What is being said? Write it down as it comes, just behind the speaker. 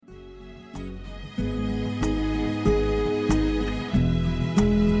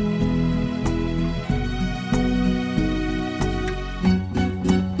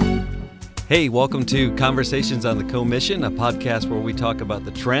Hey, welcome to Conversations on the Commission, a podcast where we talk about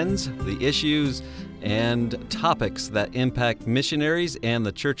the trends, the issues, and topics that impact missionaries and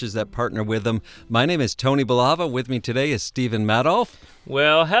the churches that partner with them. My name is Tony Balava. With me today is Stephen Madoff.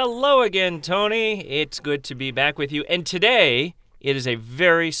 Well, hello again, Tony. It's good to be back with you. And today, it is a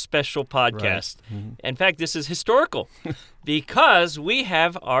very special podcast. Right. Mm-hmm. In fact, this is historical because we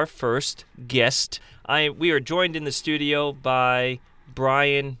have our first guest. We are joined in the studio by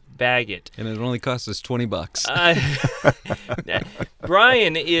Brian Baggett. And it only cost us $20.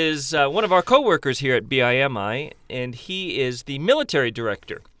 Brian is one of our co-workers here at BIMI, and he is the military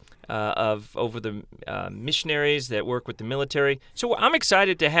director over the missionaries that work with the military. So I'm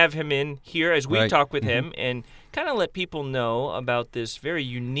excited to have him in here as we talk with him and kind of let people know about this very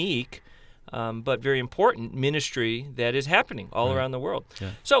unique but very important ministry that is happening all around the world.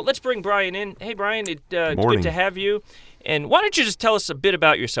 Yeah. So let's bring Brian in. Hey, Brian, it's good to have you. And why don't you just tell us a bit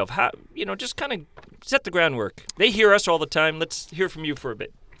about yourself? How, just kind of set the groundwork. They hear us all the time. Let's hear from you for a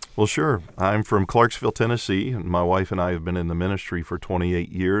bit. Well, sure. I'm from Clarksville, Tennessee, and my wife and I have been in the ministry for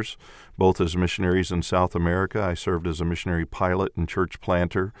 28 years, both as missionaries in South America. I served as a missionary pilot and church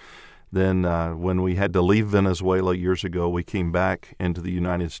planter. Then when we had to leave Venezuela years ago, we came back into the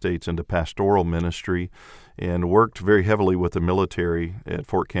United States into pastoral ministry and worked very heavily with the military at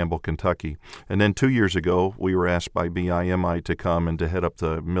Fort Campbell, Kentucky. And then 2 years ago, we were asked by BIMI to come and to head up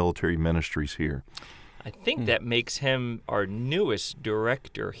the military ministries here. I think that makes him our newest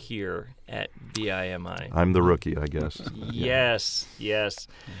director here at BIMI. I'm the rookie, I guess. Yes.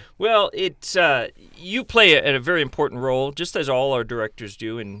 Well, you play a very important role, just as all our directors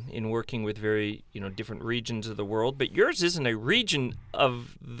do, in working with very different regions of the world. But yours isn't a region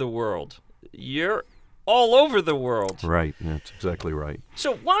of the world. You're all over the world. Right. That's exactly right.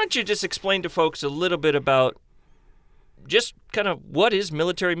 So why don't you just explain to folks a little bit about just kind of what is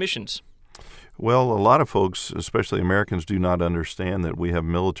military missions? Well, a lot of folks, especially Americans, do not understand that we have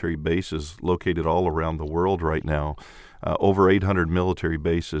military bases located all around the world right now. Over 800 military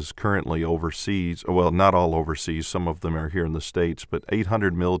bases currently overseas. Well, not all overseas. Some of them are here in the States, but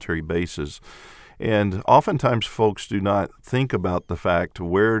 800 military bases. And oftentimes folks do not think about the fact,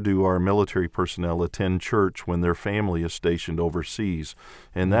 where do our military personnel attend church when their family is stationed overseas?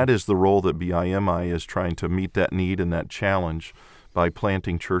 And that is the role that BIMI is trying to meet that need and that challenge by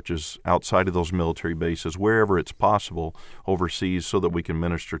planting churches outside of those military bases, wherever it's possible overseas, so that we can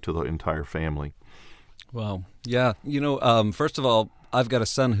minister to the entire family. Wow. Yeah. First of all, I've got a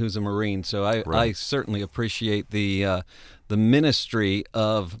son who's a Marine, so I certainly appreciate the ministry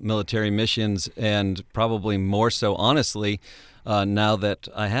of military missions, and probably more so, honestly, now that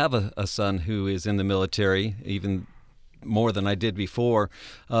I have a son who is in the military, even more than I did before.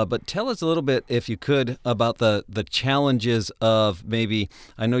 But tell us a little bit, if you could, about the challenges of maybe,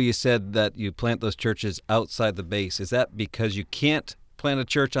 I know you said that you plant those churches outside the base. Is that because you can't plant a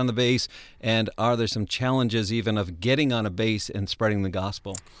church on the base? And are there some challenges even of getting on a base and spreading the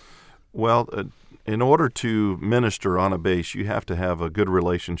gospel? Well, in order to minister on a base, you have to have a good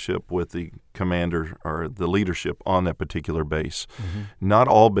relationship with the commander or the leadership on that particular base. Mm-hmm. Not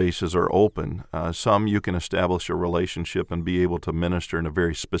all bases are open. Some you can establish a relationship and be able to minister in a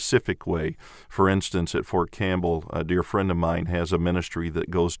very specific way. For instance, at Fort Campbell, a dear friend of mine has a ministry that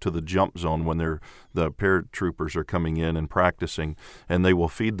goes to the jump zone when the paratroopers are coming in and practicing, and they will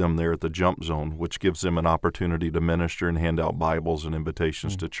feed them there at the jump zone, which gives them an opportunity to minister and hand out Bibles and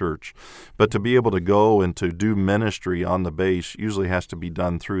invitations to church. But to be able to go and to do ministry on the base usually has to be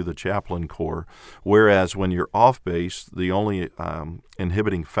done through the chaplain corps, whereas when you're off base, the only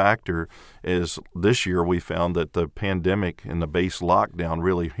inhibiting factor is, this year we found that the pandemic and the base lockdown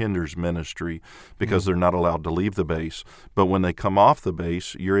really hinders ministry because they're not allowed to leave the base. But when they come off the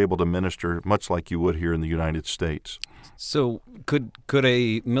base, you're able to minister much like you would here in the United States. So could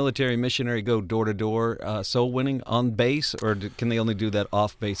a military missionary go door-to-door soul winning on base, or can they only do that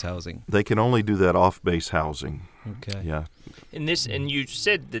off-base housing? They can only do that off-base housing. Okay. Yeah. And you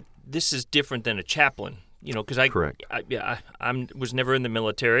said that this is different than a chaplain, because I was never in the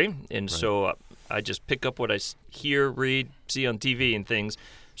military, and so I just pick up what I hear, read, see on TV and things.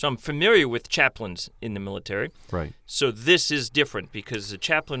 So I'm familiar with chaplains in the military. Right. So this is different because the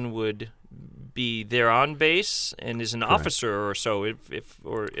chaplain would be there on base and is an officer or so,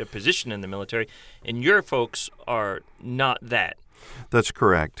 or a position in the military, and your folks are not that. That's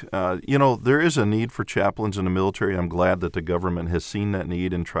correct. There is a need for chaplains in the military. I'm glad that the government has seen that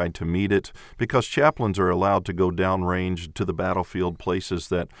need and tried to meet it, because chaplains are allowed to go downrange to the battlefield, places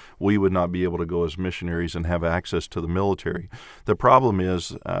that we would not be able to go as missionaries and have access to the military. The problem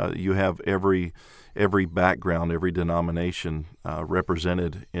is you have every background, every denomination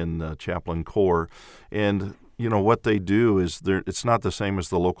represented in the chaplain corps, and what they do is it's not the same as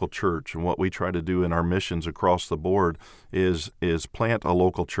the local church. And what we try to do in our missions across the board is plant a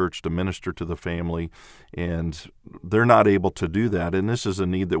local church to minister to the family, and they're not able to do that. And this is a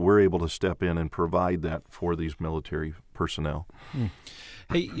need that we're able to step in and provide that for these military personnel.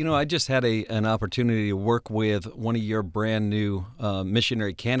 Hey, I just had an opportunity to work with one of your brand new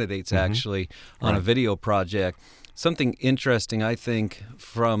missionary candidates, actually, on a video project. Something interesting, I think,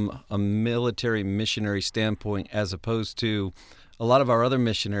 from a military missionary standpoint, as opposed to a lot of our other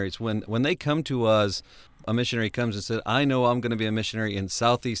missionaries. When they come to us, a missionary comes and says, I know I'm going to be a missionary in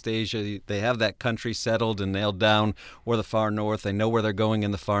Southeast Asia. They have that country settled and nailed down, or the far north. They know where they're going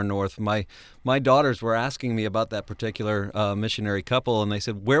in the far north. My daughters were asking me about that particular missionary couple, and they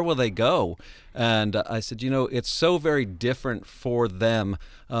said, where will they go? And I said, it's so very different for them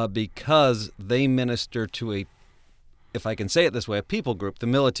because they minister to a, if I can say it this way, a people group, the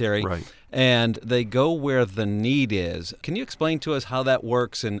military, right, and they go where the need is. Can you explain to us how that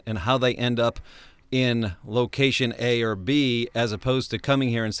works and how they end up in location A or B, as opposed to coming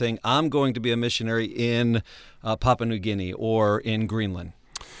here and saying, I'm going to be a missionary in Papua New Guinea or in Greenland?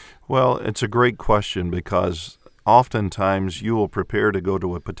 Well, it's a great question, because oftentimes you will prepare to go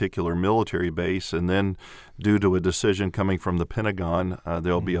to a particular military base, and then due to a decision coming from the Pentagon,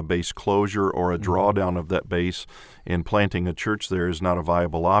 there'll be a base closure or a drawdown of that base, and planting a church there is not a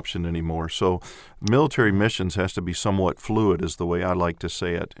viable option anymore. So military missions has to be somewhat fluid, is the way I like to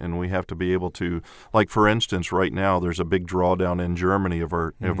say it, and we have to be able to, like for instance, right now there's a big drawdown in Germany of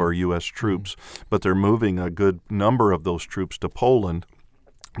our U.S. troops, but they're moving a good number of those troops to Poland,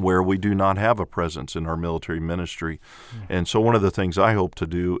 where we do not have a presence in our military ministry. And so one of the things I hope to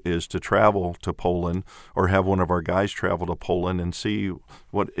do is to travel to Poland, or have one of our guys travel to Poland and see,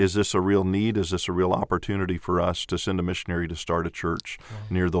 is this a real need? Is this a real opportunity for us to send a missionary to start a church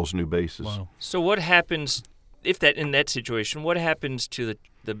near those new bases? Wow. So what happens in that situation? What happens to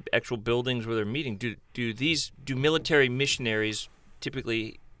the actual buildings where they're meeting? Do military missionaries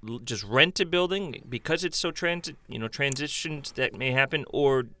typically just rent a building because it's so transitions that may happen,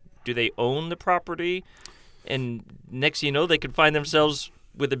 or do they own the property? And next they could find themselves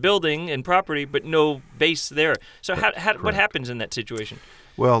with a building and property but no base there. So what happens in that situation?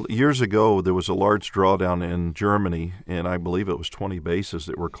 Well, years ago there was a large drawdown in Germany, and I believe it was 20 bases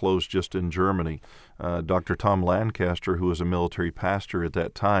that were closed just in Germany. Dr. Tom Lancaster, who was a military pastor at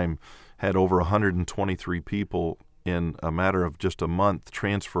that time, had over 123 people in a matter of just a month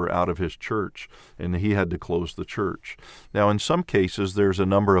transfer out of his church, and he had to close the church. Now, in some cases, there's a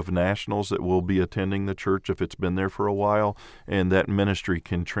number of nationals that will be attending the church if it's been there for a while, and that ministry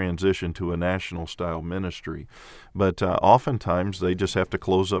can transition to a national-style ministry. But oftentimes, they just have to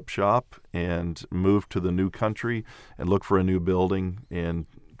close up shop and move to the new country and look for a new building and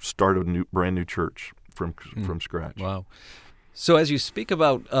start a brand new church from scratch. Wow. So as you speak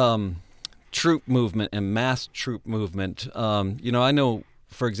about troop movement and mass troop movement, I know,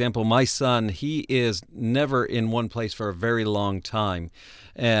 for example, my son, he is never in one place for a very long time.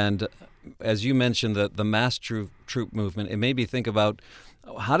 And as you mentioned, the mass troop movement, it made me think about,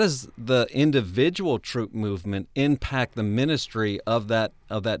 how does the individual troop movement impact the ministry of that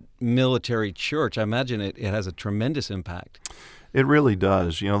military church? I imagine it has a tremendous impact. It really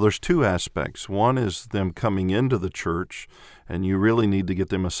does. There's two aspects. One is them coming into the church, and you really need to get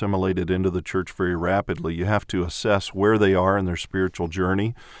them assimilated into the church very rapidly. You have to assess where they are in their spiritual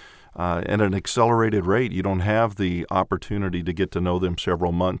journey. At an accelerated rate, you don't have the opportunity to get to know them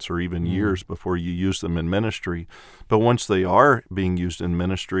several months or even years before you use them in ministry. But once they are being used in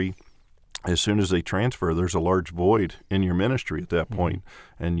ministry, as soon as they transfer, there's a large void in your ministry at that point,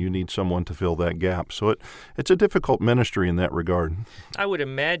 and you need someone to fill that gap. So it's a difficult ministry in that regard. I would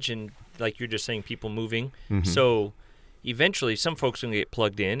imagine, like you're just saying, people moving. So eventually some folks are going to get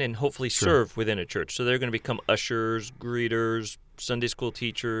plugged in and hopefully serve within a church. So they're going to become ushers, greeters, Sunday school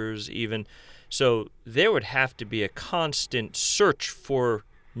teachers even. So there would have to be a constant search for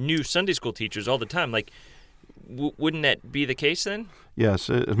new Sunday school teachers all the time. Like, wouldn't that be the case then? Yes.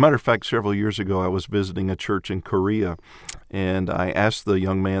 As a matter of fact, several years ago, I was visiting a church in Korea, and I asked the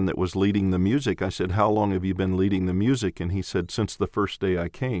young man that was leading the music, I said, how long have you been leading the music? And he said, since the first day I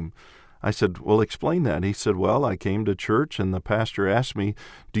came. I said, well, explain that. He said, well, I came to church and the pastor asked me,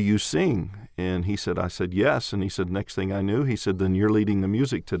 do you sing? And I said, yes. And he said, next thing I knew, he said, then you're leading the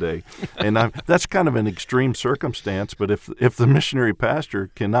music today. And that's kind of an extreme circumstance, but if the missionary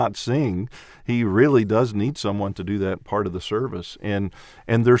pastor cannot sing, he really does need someone to do that part of the service. And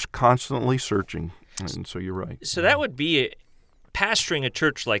there's constantly searching. And so you're right. So that would be pastoring a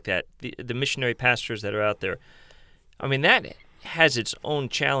church like that, the missionary pastors that are out there. I mean, that has its own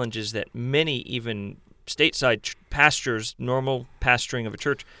challenges that many even stateside pastors, normal pastoring of a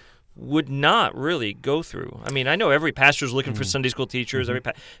church, would not really go through. I mean, I know every pastor is looking for Sunday school teachers,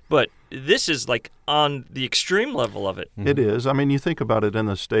 but this is like on the extreme level of it. It is. I mean, you think about it in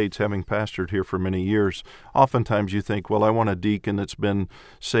the States, having pastored here for many years, oftentimes you think, well, I want a deacon that's been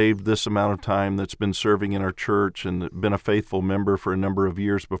saved this amount of time, that's been serving in our church and been a faithful member for a number of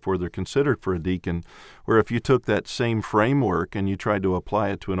years before they're considered for a deacon. Where if you took that same framework and you tried to apply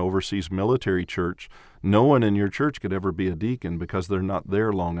it to an overseas military church, no one in your church could ever be a deacon because they're not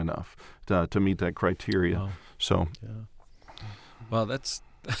there long enough to meet that criteria. Wow. So, well, that's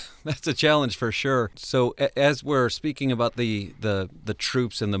a challenge for sure. So, as we're speaking about the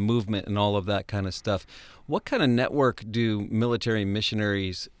troops and the movement and all of that kind of stuff, what kind of network do military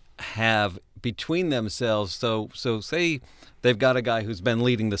missionaries have between themselves? So say they've got a guy who's been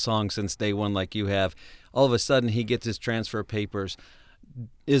leading the song since day one, like you have. All of a sudden, he gets his transfer papers.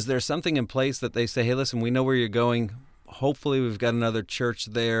 Is there something in place that they say, hey, listen, we know where you're going. Hopefully we've got another church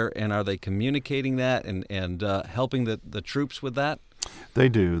there. And are they communicating that and helping the troops with that? They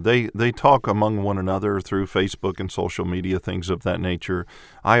do. They talk among one another through Facebook and social media, things of that nature.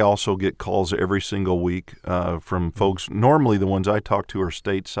 I also get calls every single week from folks. Normally the ones I talk to are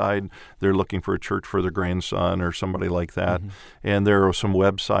stateside. They're looking for a church for their grandson or somebody like that. And there are some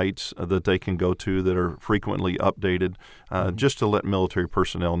websites that they can go to that are frequently updated just to let military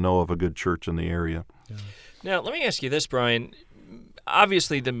personnel know of a good church in the area. Yeah. Now, let me ask you this, Brian.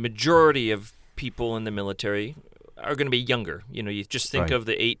 Obviously, the majority of people in the military are going to be younger. You know, you just think of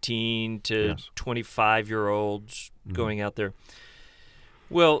the 18 to 25-year-olds going out there.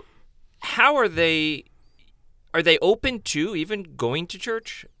 Well, how are they open to even going to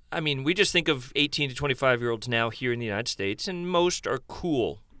church? I mean, we just think of 18 to 25-year-olds now here in the United States, and most are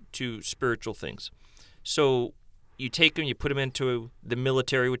cool to spiritual things. So you take them, you put them into the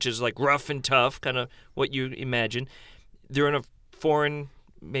military, which is like rough and tough, kind of what you imagine. They're in a foreign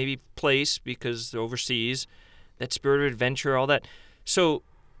maybe place because they're overseas. That spirit of adventure, all that. So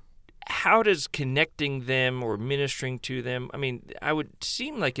how does connecting them or ministering to them, I mean, I would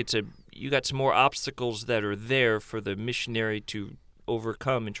seem like you got some more obstacles that are there for the missionary to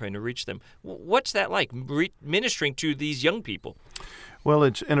overcome in trying to reach them. What's that like, ministering to these young people? Well,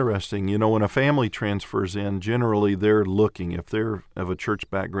 it's interesting. You know, when a family transfers in, generally they're looking. If they're of a church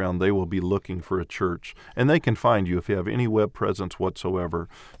background, they will be looking for a church. And they can find you. If you have any web presence whatsoever,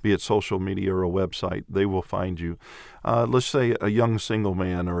 be it social media or a website, they will find you. Let's say a young single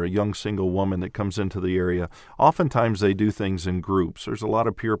man or a young single woman that comes into the area. Oftentimes they do things in groups. There's a lot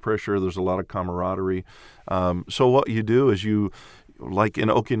of peer pressure. There's a lot of camaraderie. So what you do is like in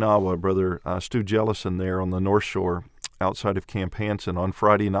Okinawa, Brother Stu Jellison there on the North Shore, outside of Camp Hansen, on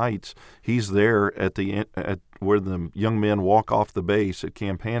Friday nights, he's there at where the young men walk off the base at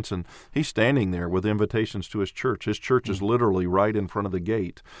Camp Hansen. He's standing there with invitations to his church. His church is literally right in front of the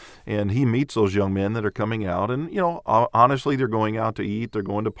gate. And he meets those young men that are coming out. And, you know, honestly, they're going out to eat. They're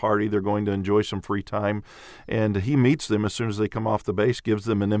going to party. They're going to enjoy some free time. And he meets them as soon as they come off the base, gives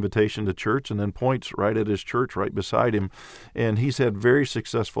them an invitation to church, and then points right at his church right beside him. And he's had very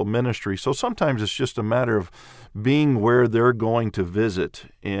successful ministry. So sometimes it's just a matter of being where they're going to visit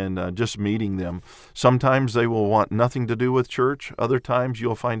and just meeting them. Sometimes they will want nothing to do with church. Other times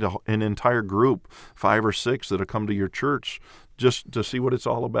you'll find an entire group, 5 or 6, that'll come to your church just to see what it's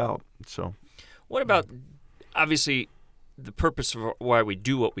all about. So, what about, obviously, the purpose of why we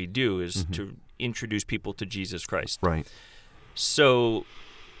do what we do is to introduce people to Jesus Christ. Right. So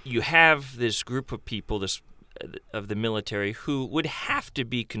you have this group of people, of the military, who would have to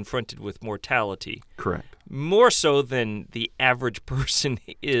be confronted with mortality. Correct. More so than the average person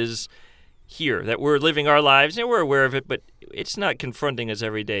is here, that we're living our lives and we're aware of it, but it's not confronting us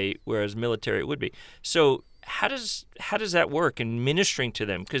every day, whereas military it would be. So how does that work in ministering to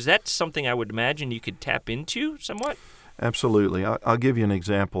them? Because that's something I would imagine you could tap into somewhat. Absolutely. I'll give you an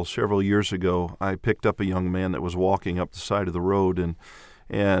example. Several years ago, I picked up a young man that was walking up the side of the road,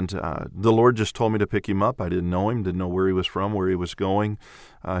 and the Lord just told me to pick him up. I didn't know him, didn't know where he was from, where he was going.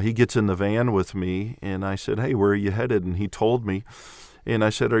 He gets in the van with me, and I said, hey, where are you headed? And he told me. And I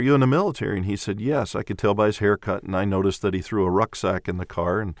said, "Are you in the military?" And he said, "Yes." I could tell by his haircut, and I noticed that he threw a rucksack in the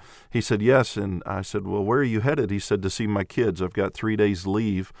car. And he said, "Yes." And I said, "Well, where are you headed?" He said, "To see my kids. I've got 3 days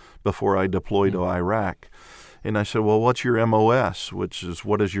leave before I deploy to Iraq." And I said, "Well, what's your MOS, which is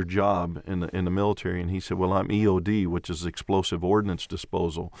what is your job in the military?" And he said, "Well, I'm EOD, which is explosive ordnance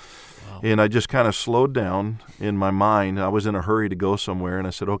disposal." Wow. And I just kind of slowed down in my mind. I was in a hurry to go somewhere, and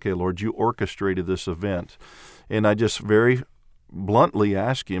I said, "Okay, Lord, you orchestrated this event." And I just very bluntly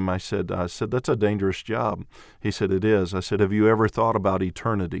asked him, I said, "That's a dangerous job." He said, "It is." I said, "Have you ever thought about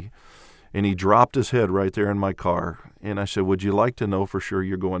eternity?" And he dropped his head right there in my car. And I said, "Would you like to know for sure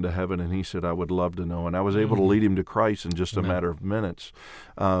you're going to heaven?" And he said, "I would love to know." And I was able to lead him to Christ in just a matter of minutes.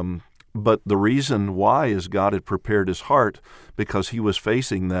 But the reason why is God had prepared his heart because he was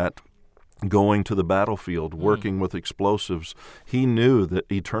facing that going to the battlefield, working with explosives. He knew that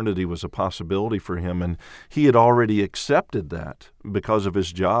eternity was a possibility for him, and he had already accepted that because of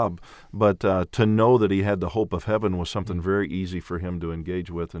his job. But to know that he had the hope of heaven was something very easy for him to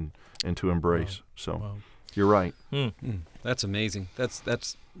engage with and to embrace. So you're right. That's amazing. That's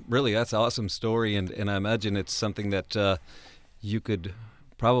an awesome story, and I imagine it's something that you could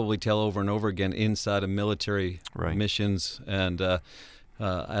probably tell over and over again inside of military missions, and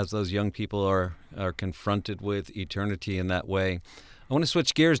as those young people are confronted with eternity in that way. I want to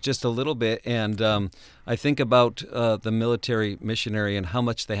switch gears just a little bit, and I think about the military missionary and how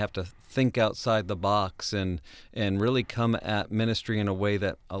much they have to think outside the box and really come at ministry in a way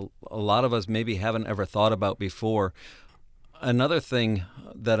that a lot of us maybe haven't ever thought about before. Another thing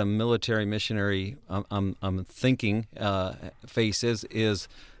that a military missionary, I'm thinking, faces is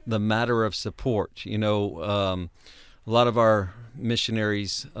the matter of support. A lot of our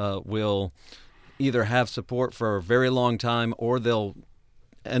missionaries will either have support for a very long time, or they'll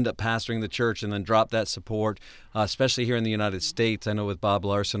end up pastoring the church and then drop that support, especially here in the United States. I know with Bob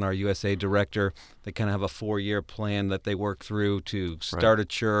Larson, our USA director, they kind of have a 4-year plan that they work through to start a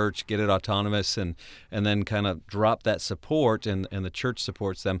church, get it autonomous, and then kind of drop that support, and the church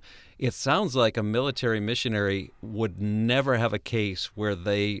supports them. It sounds like a military missionary would never have a case where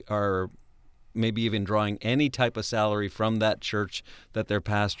they are maybe even drawing any type of salary from that church that they're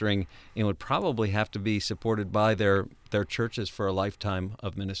pastoring, and would probably have to be supported by their churches for a lifetime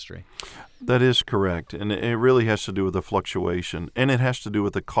of ministry. That is correct, and it really has to do with the fluctuation, and it has to do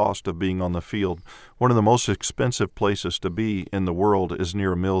with the cost of being on the field. One of the most expensive places to be in the world is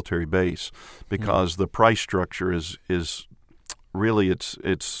near a military base, because the price structure is really,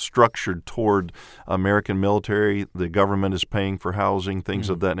 it's structured toward American military. The government is paying for housing, things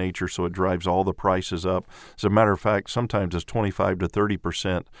of that nature, so it drives all the prices up. As a matter of fact, sometimes it's 25 to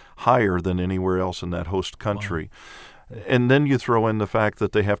 30% higher than anywhere else in that host country. Wow. And then you throw in the fact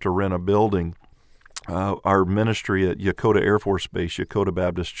that they have to rent a building. Our ministry at Yokota Air Force Base, Yokota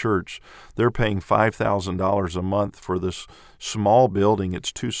Baptist Church, they're paying $5,000 a month for this small building.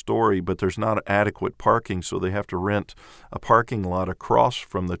 It's 2-story, but there's not adequate parking, so they have to rent a parking lot across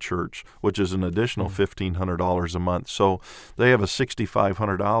from the church, which is an additional $1,500 a month. So they have a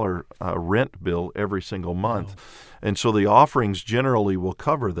 $6,500 rent bill every single month. Wow. And so the offerings generally will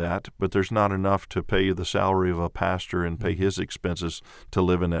cover that, but there's not enough to pay the salary of a pastor and pay his expenses to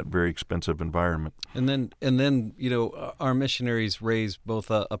live in that very expensive environment. And then our missionaries raise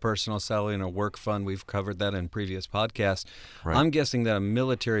both a personal salary and a work fund. We've covered that in previous podcasts. Right. I'm guessing that a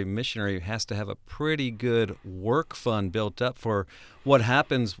military missionary has to have a pretty good work fund built up for what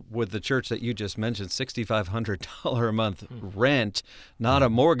happens with the church that you just mentioned, $6,500 a month rent, not a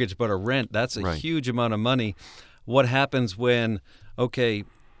mortgage, but a rent. That's a huge amount of money. What happens when, a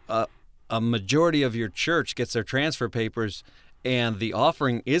majority of your church gets their transfer papers and the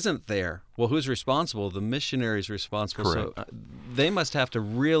offering isn't there? Well, who's responsible? The missionary is responsible. Correct. So they must have to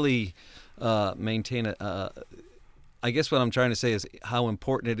really maintain I guess what I'm trying to say is how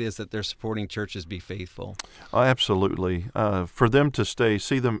important it is that their supporting churches be faithful. Absolutely. For them to stay,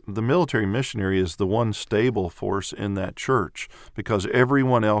 the military missionary is the one stable force in that church, because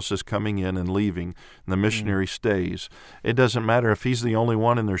everyone else is coming in and leaving, and the missionary stays. It doesn't matter if he's the only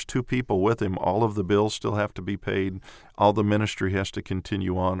one and there's 2 people with him. All of the bills still have to be paid. All the ministry has to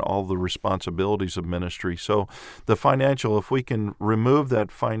continue on, all the responsibilities of ministry. So the financial, if we can remove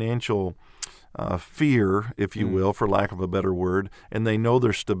that financial fear, if you will, for lack of a better word, and they know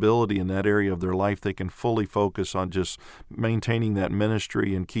their stability in that area of their life, they can fully focus on just maintaining that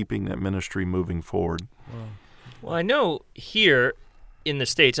ministry and keeping that ministry moving forward. Wow. Well, I know here in the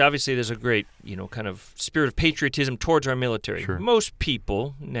States, obviously there's a great, kind of spirit of patriotism towards our military. Sure. Most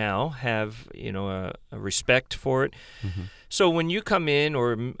people now have, a respect for it. Mm-hmm. So when you come in,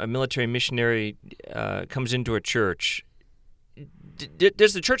 or a military missionary comes into a church,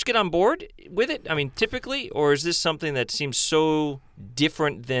 Does the church get on board with it? I mean, typically, or is this something that seems so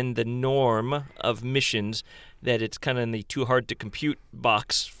different than the norm of missions that it's kind of in the too hard to compute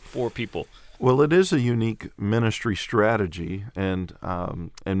box for people? Well, it is a unique ministry strategy and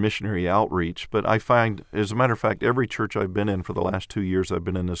missionary outreach, but I find, as a matter of fact, every church I've been in for the last 2 years I've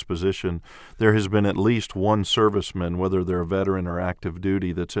been in this position, there has been at least one serviceman, whether they're a veteran or active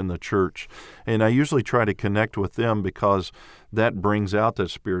duty, that's in the church. And I usually try to connect with them because that brings out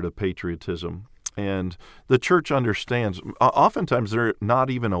that spirit of patriotism. And the church understands. Oftentimes, they're not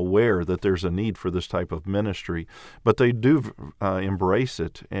even aware that there's a need for this type of ministry, but they do embrace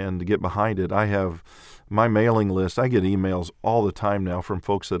it and get behind it. I have my mailing list. I get emails all the time now from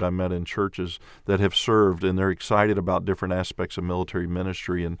folks that I met in churches that have served, and they're excited about different aspects of military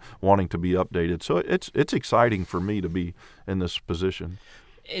ministry and wanting to be updated. So it's exciting for me to be in this position.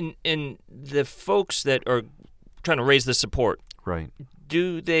 And the folks that are trying to raise the support, right?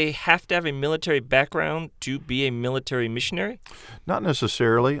 Do they have to have a military background to be a military missionary? Not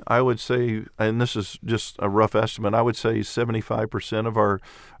necessarily. I would say, and this is just a rough estimate, I would say 75% of our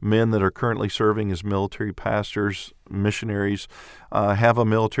men that are currently serving as military pastors, missionaries, have a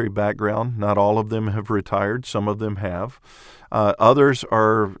military background. Not all of them have retired. Some of them have. Others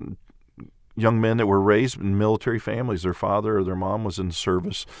are young men that were raised in military families. Their father or their mom was in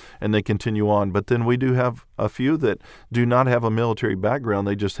service, and they continue on. But then we do have a few that do not have a military background.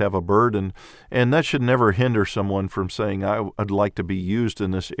 They just have a burden, and that should never hinder someone from saying, I'd like to be used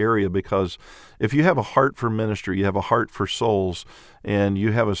in this area, because if you have a heart for ministry, you have a heart for souls, and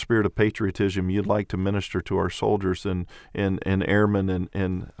you have a spirit of patriotism, you'd like to minister to our soldiers and airmen,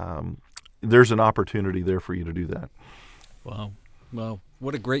 and there's an opportunity there for you to do that. Wow. Well,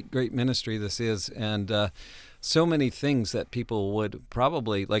 what a great ministry this is, and so many things that people would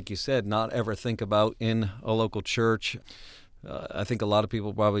probably, like you said, not ever think about in a local church. I think a lot of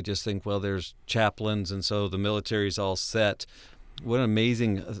people probably just think, well, there's chaplains, and so the military's all set. What an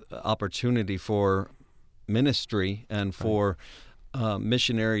amazing opportunity for ministry and for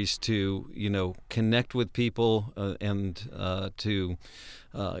missionaries to, connect with people and to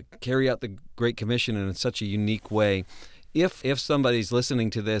carry out the Great Commission in such a unique way. If somebody's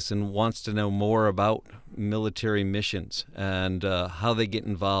listening to this and wants to know more about military missions and how they get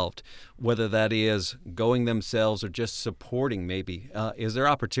involved, whether that is going themselves or just supporting maybe, is there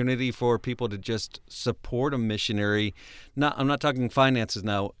opportunity for people to just support a missionary? I'm not talking finances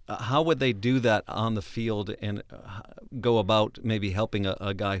now. How would they do that on the field and go about maybe helping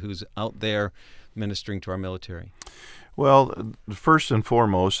a guy who's out there ministering to our military? Well, first and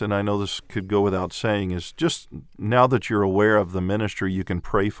foremost, and I know this could go without saying, is just now that you're aware of the ministry, you can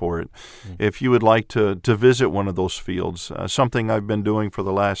pray for it. Mm-hmm. If you would like to visit one of those fields, something I've been doing for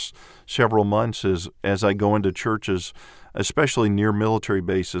the last several months is, as I go into churches, especially near military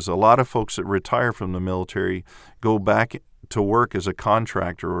bases, a lot of folks that retire from the military go back to work as a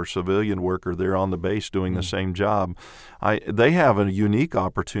contractor or civilian worker there on the base doing the same job. They have a unique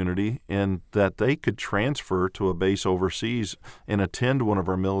opportunity in that they could transfer to a base overseas and attend one of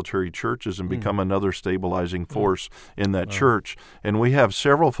our military churches and become another stabilizing force in that church. And we have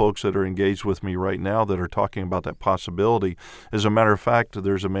several folks that are engaged with me right now that are talking about that possibility. As a matter of fact,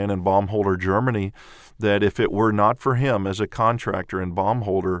 there's a man in Baumholder, Germany, that if it were not for him as a contractor in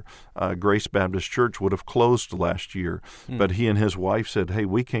Baumholder, Grace Baptist Church would have closed last year. But he and his wife said, hey,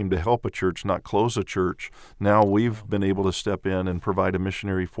 we came to help a church, not close a church. Now we've been able to step in and provide a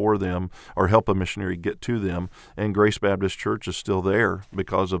missionary for them or help a missionary get to them. And Grace Baptist Church is still there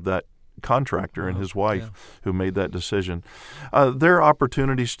because of that contractor and his wife who made that decision. There are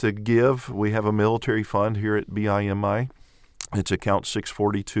opportunities to give. We have a military fund here at BIMI. It's account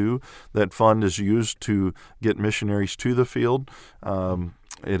 642. That fund is used to get missionaries to the field.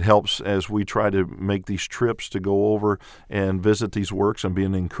 It helps as we try to make these trips to go over and visit these works and be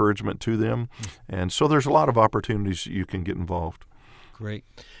an encouragement to them. And so there's a lot of opportunities you can get involved. Great.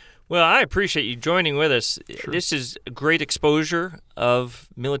 Well, I appreciate you joining with us. Sure. This is a great exposure of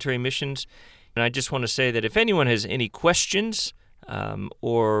military missions. And I just want to say that if anyone has any questions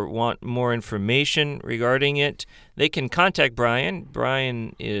or want more information regarding it, they can contact Brian.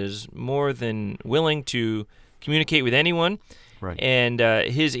 Brian is more than willing to communicate with anyone. Right. And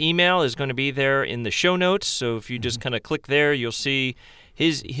his email is going to be there in the show notes. So if you just kind of click there, you'll see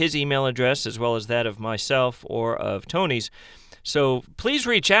his email address as well as that of myself or of Tony's. So please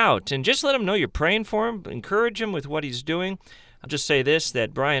reach out and just let him know you're praying for him. Encourage him with what he's doing. I'll just say this,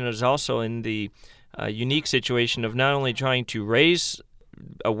 that Brian is also in the unique situation of not only trying to raise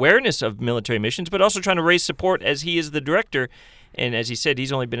awareness of military missions, but also trying to raise support as he is the director And as he said,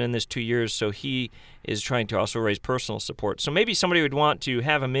 he's only been in this 2 years, so he is trying to also raise personal support. So maybe somebody would want to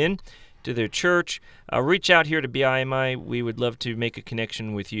have him in to their church. Reach out here to BIMI. We would love to make a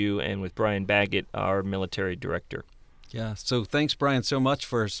connection with you and with Brian Baggett, our military director. Yeah, so thanks, Brian, so much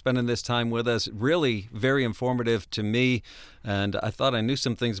for spending this time with us. Really very informative to me, and I thought I knew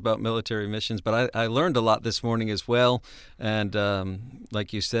some things about military missions, but I learned a lot this morning as well. And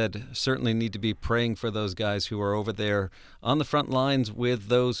like you said, certainly need to be praying for those guys who are over there on the front lines with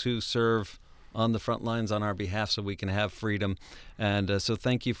those who serve on the front lines on our behalf so we can have freedom. And so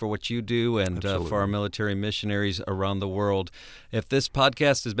thank you for what you do and for our military missionaries around the world. If this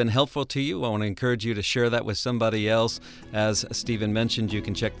podcast has been helpful to you, I want to encourage you to share that with somebody else. As Stephen mentioned, you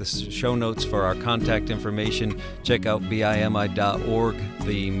can check the show notes for our contact information. Check out bimi.org,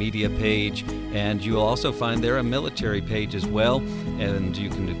 the media page, and you'll also find there a military page as well, and you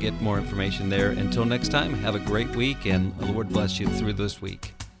can get more information there. Until next time, have a great week, and the Lord bless you through this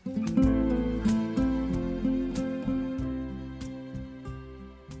week.